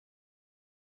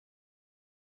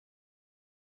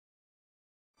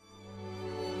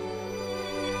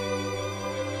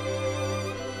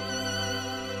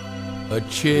A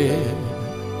chair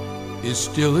is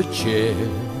still a chair,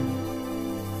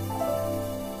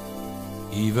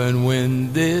 even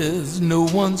when there's no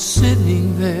one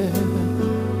sitting there.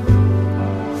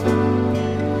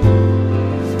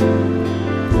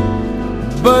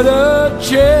 But a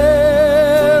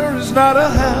chair is not a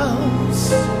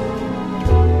house,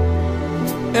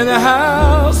 and a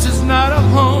house is not a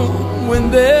home when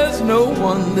there's no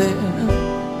one there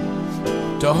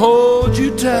to hold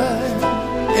you tight,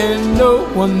 and no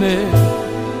one there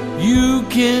you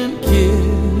can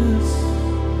kiss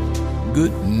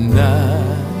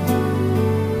goodnight.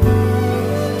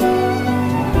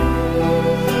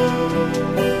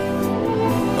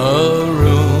 A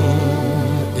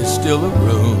room is still a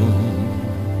room,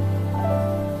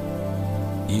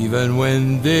 even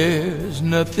when there's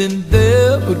nothing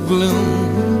there but gloom.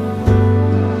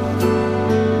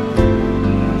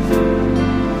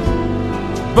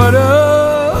 But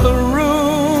a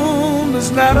room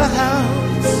is not a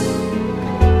house,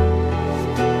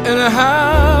 and a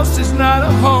house is not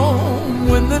a home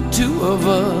when the two of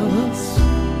us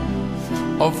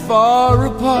are far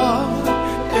apart,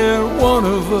 and one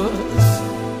of us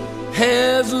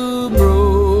has a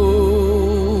broken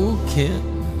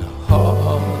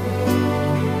heart.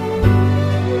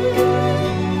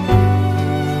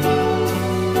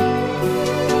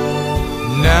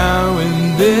 Now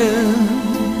and then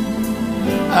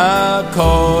I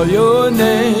call your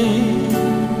name,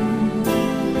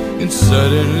 and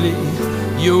suddenly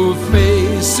your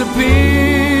face appears.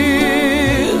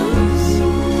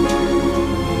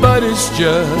 But it's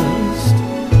just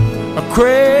a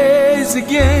crazy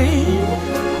game,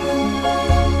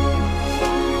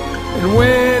 and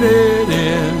when it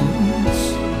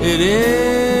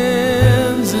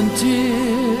ends in tears.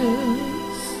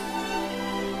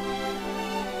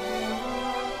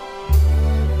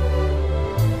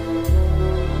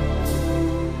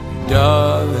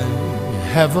 Darling,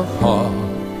 have a heart.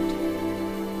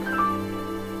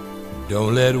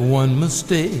 Don't let one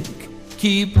mistake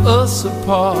keep us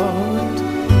apart.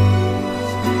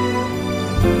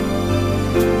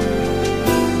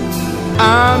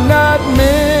 I'm not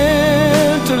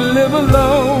meant to live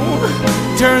alone,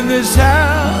 turn this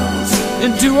house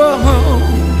into a home.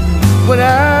 When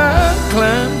I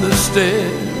climb the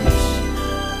stairs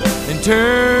and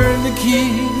turn the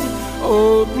key,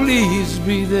 oh, please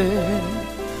be there,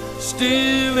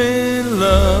 still in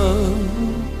love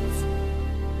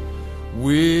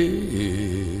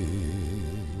with